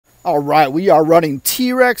All right, we are running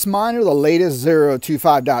T-Rex Miner, the latest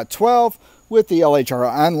 0.25.12 with the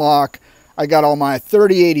LHR unlock. I got all my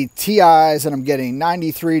 3080 Ti's and I'm getting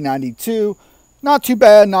 93, 92. Not too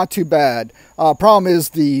bad, not too bad. Problem is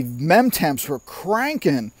the mem temps were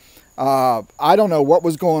cranking. I don't know what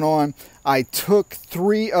was going on. I took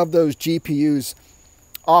 3 of those GPUs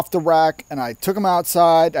off the rack and I took them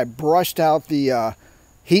outside. I brushed out the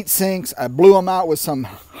heat sinks. I blew them out with some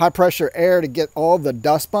high pressure air to get all the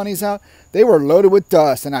dust bunnies out. They were loaded with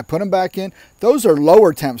dust and I put them back in. Those are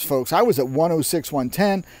lower temps, folks. I was at 106,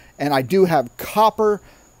 110, and I do have copper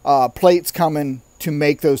plates coming to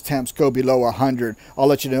make those temps go below 100. I'll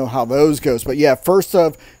let you know how those goes. But yeah, first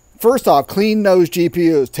off, clean those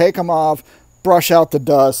GPUs, take them off, brush out the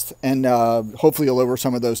dust, and hopefully you'll lower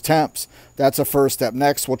some of those temps. That's a first step.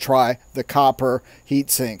 Next, we'll try the copper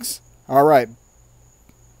heat sinks. All right.